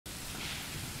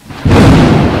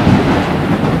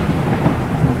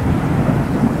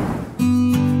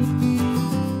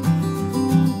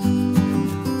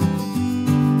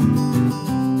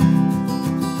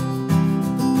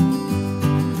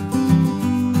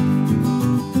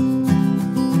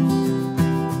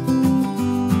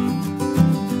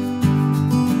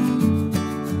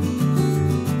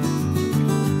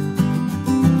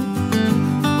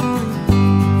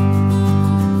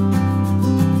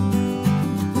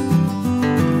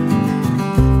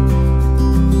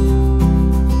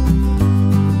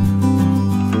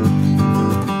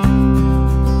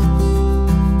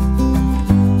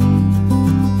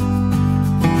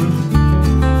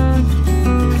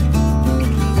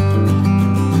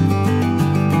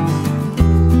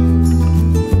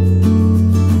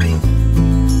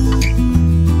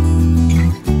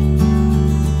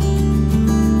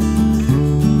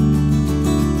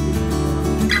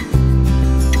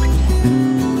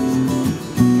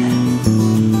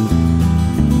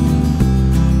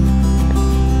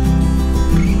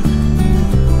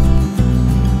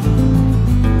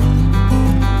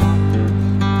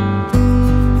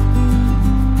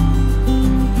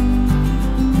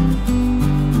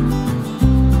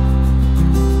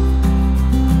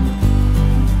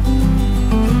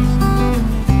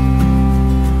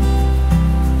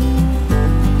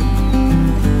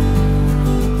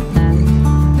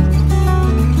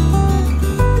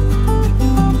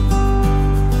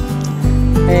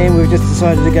we've just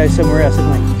decided to go somewhere else,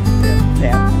 haven't we?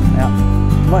 Yeah. Yeah.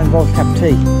 Might involve a cup of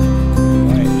tea.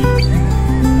 Right.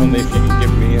 Only if you can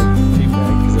give me a tea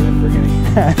bag, because I didn't bring any.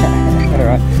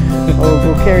 Alright.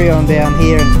 We'll carry on down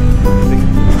here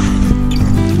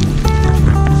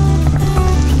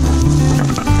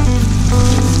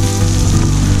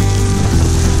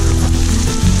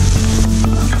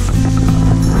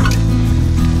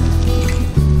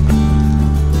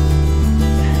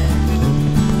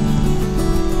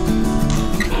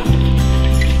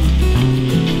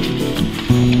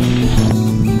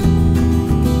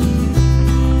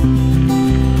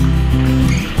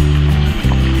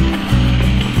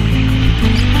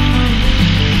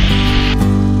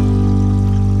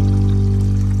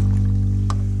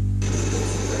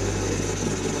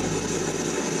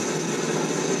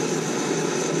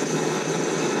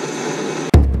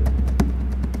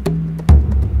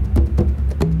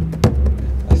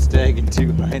and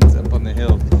two lines up on the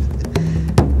hill.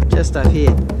 just up here.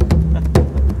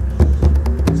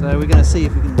 So we're going to see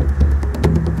if we can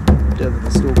do a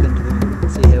little stalk into them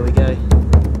and see how we go.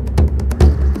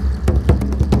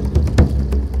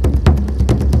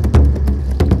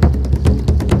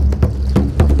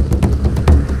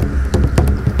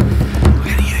 We're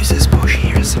going to use this bush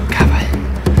here as some cover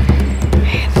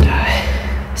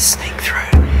and sneak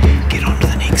through, get onto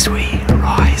the next wee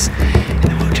rise, and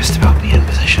then we'll just about be in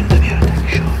position to be able to take a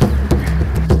shot.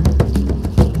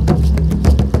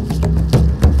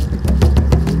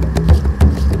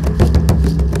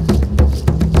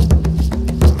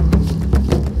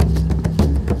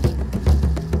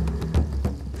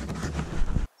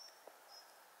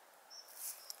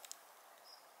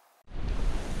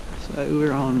 So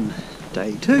we're on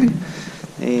day 2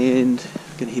 and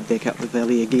going to head back up the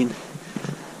valley again.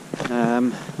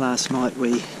 Last night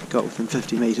we got within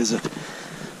 50 metres of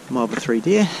a mob of 3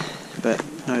 deer, but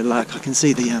no luck. I can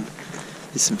see there's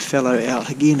some fallow out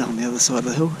again on the other side of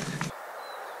the hill.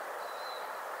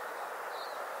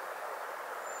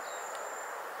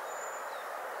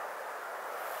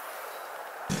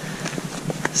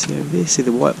 See over there, see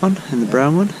the white one and the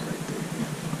brown one?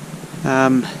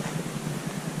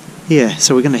 Yeah,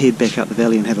 so we're going to head back up the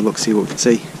valley and have a look, see what we can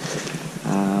see.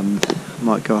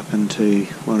 Might go up into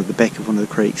the back of one of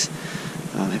the creeks,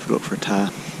 have a look for a tar,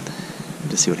 and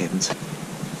just see what happens.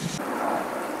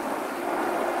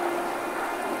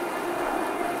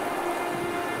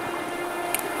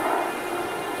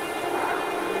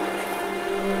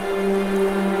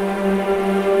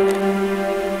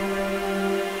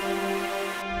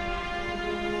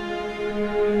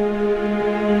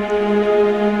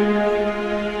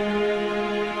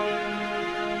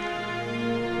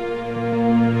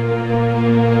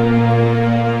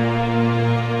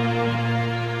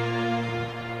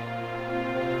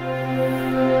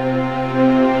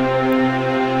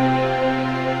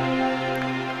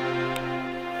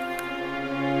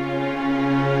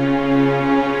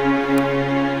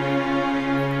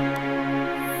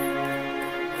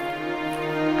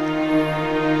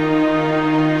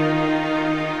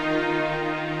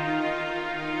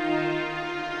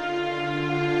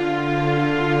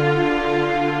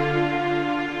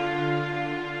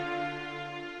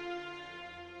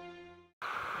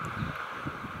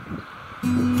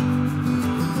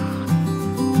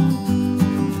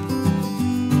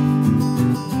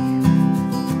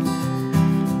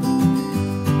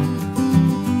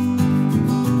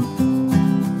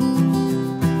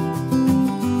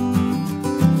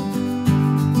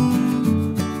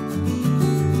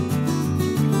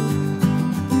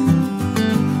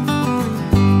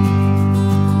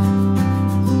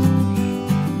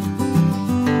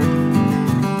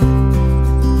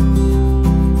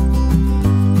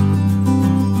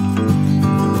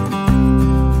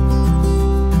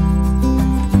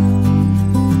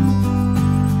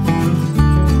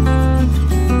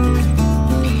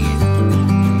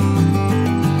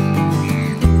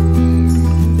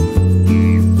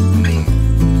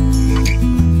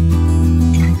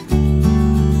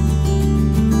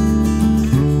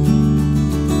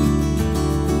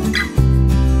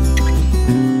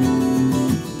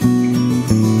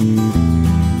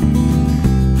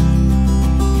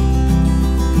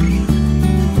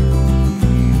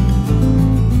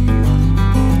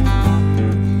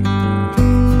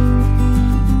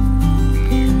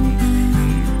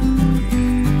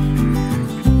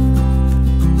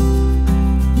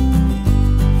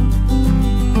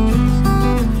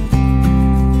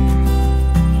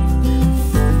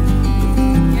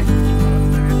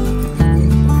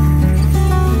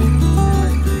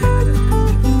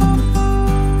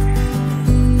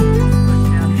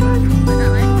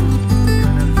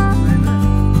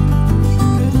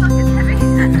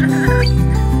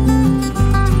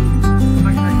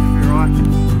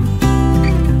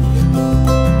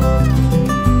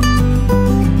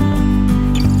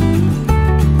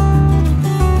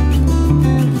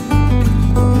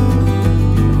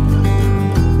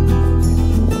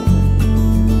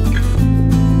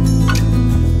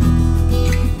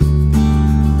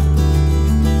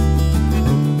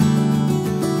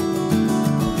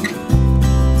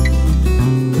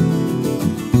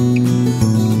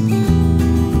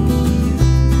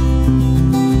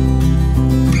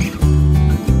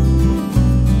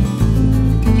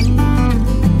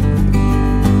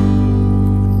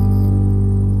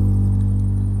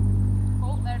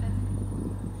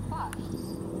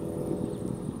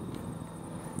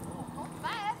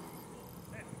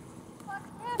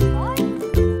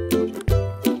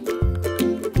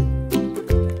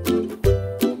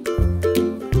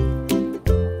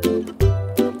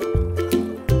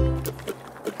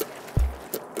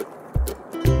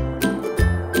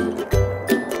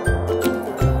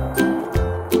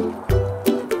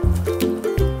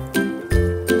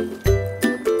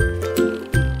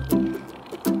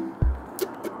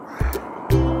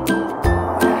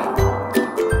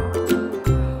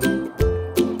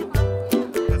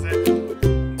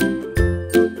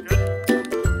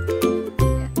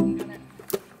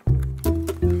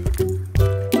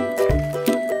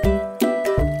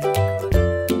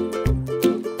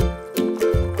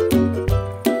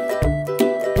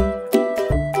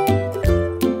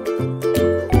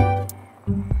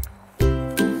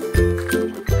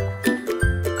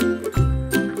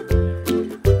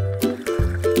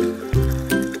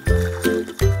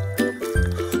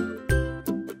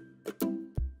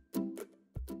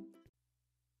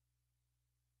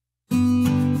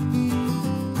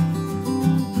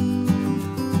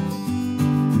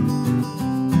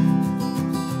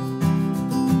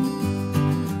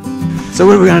 So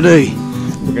what are we going to do?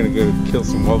 We're gonna go kill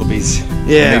some wallabies.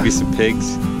 Yeah. Maybe some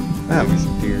pigs. Maybe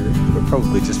some deer. But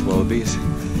probably just wallabies.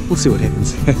 We'll see what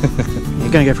happens.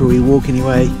 We're going to go for a wee walk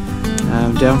anyway,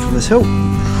 down from this hill,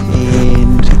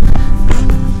 and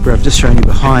where I've just shown you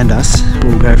behind us,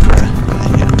 we'll go for a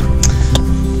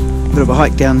bit of a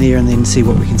hike down there and then see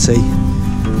what we can see.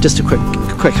 Just a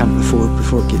quick hunt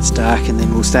before it gets dark, and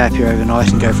then we'll stay up here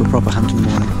overnight and go for a proper hunt in the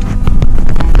morning.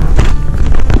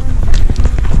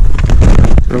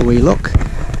 For a wee look,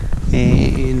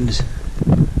 and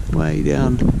way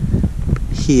down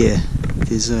here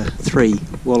there's 3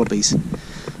 wallabies,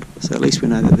 so at least we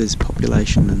know that there's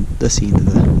population in this end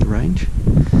of the range,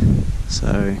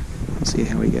 so we'll see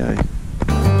how we go.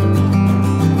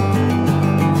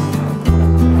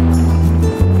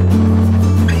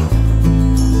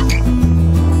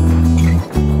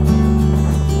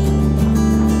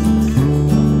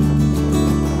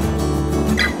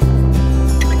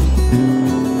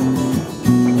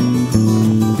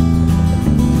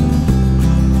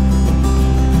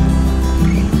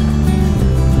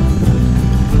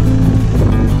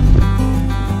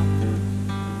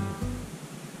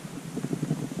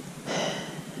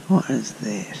 What is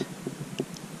that?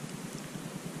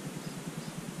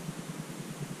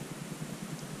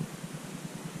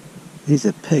 There's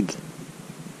a pig.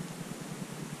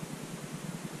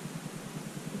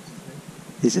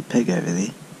 There's a pig over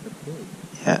there.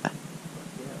 Yeah.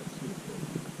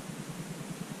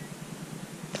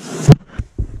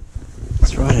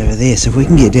 It's right over there, so if we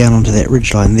can get down onto that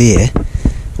ridgeline there,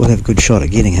 we'll have a good shot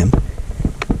at getting him.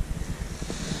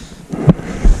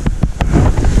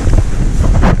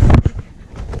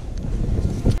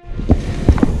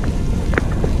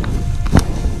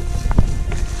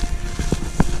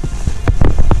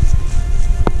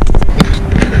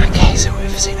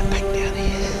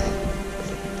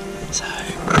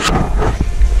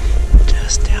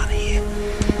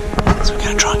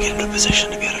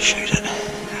 Position to be able to shoot it.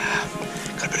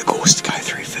 Got a bit of course to go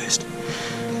through first,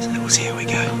 so we'll see how we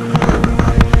go.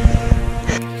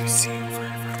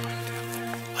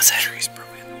 What's that?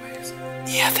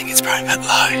 Yeah, I think it's probably a bit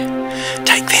low.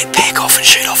 Take that pack off and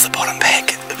shoot off the bottom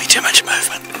pack. There'll be too much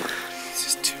movement. It's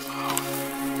just too low.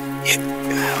 Yep.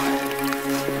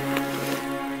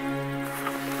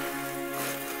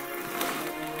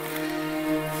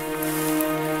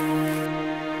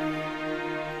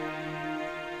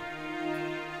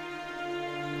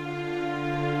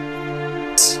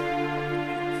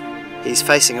 He's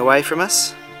facing away from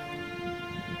us.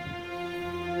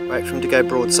 Wait for him to go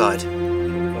broadside.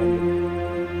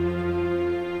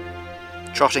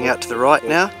 Trotting out to the right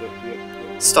now.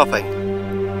 Stopping.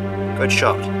 Good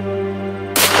shot.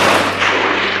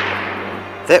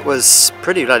 That was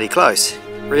pretty bloody close.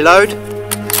 Reload.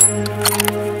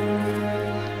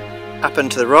 Up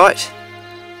and to the right.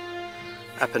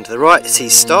 Up and to the right as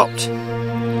he's stopped.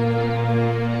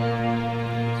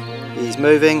 He's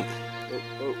moving.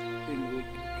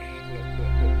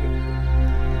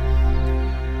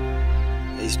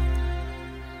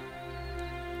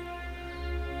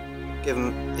 Give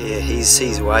him, yeah,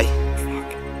 he's away.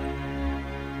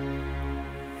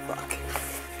 Fuck.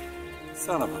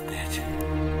 Son of a bitch.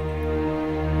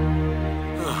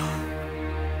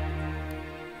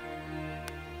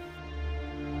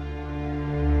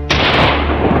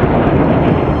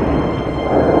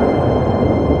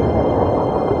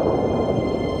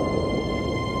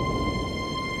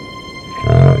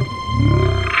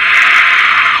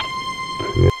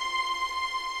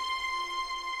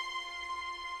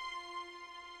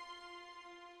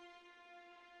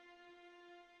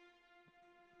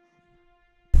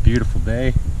 Beautiful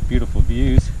day, beautiful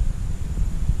views.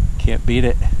 Can't beat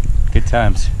it. Good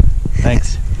times.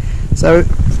 Thanks. So,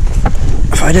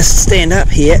 if I just stand up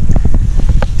here,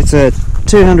 it's a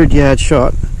 200-yard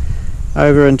shot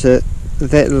over into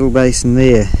that little basin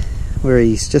there, where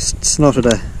he's just snotted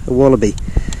a wallaby.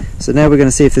 So now we're going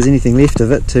to see if there's anything left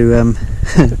of it to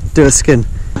do a skin.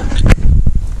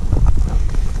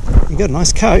 You've got a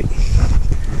nice coat.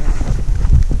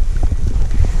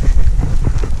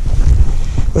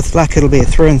 With luck it'll be a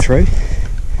through and through,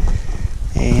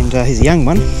 and he's a young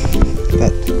one,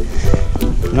 but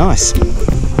nice.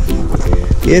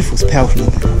 Beautiful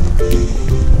speltman.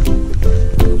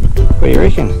 What do you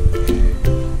reckon?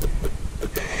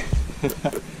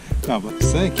 Not what to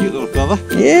say, cute little fella.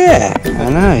 Yeah, I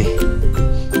know.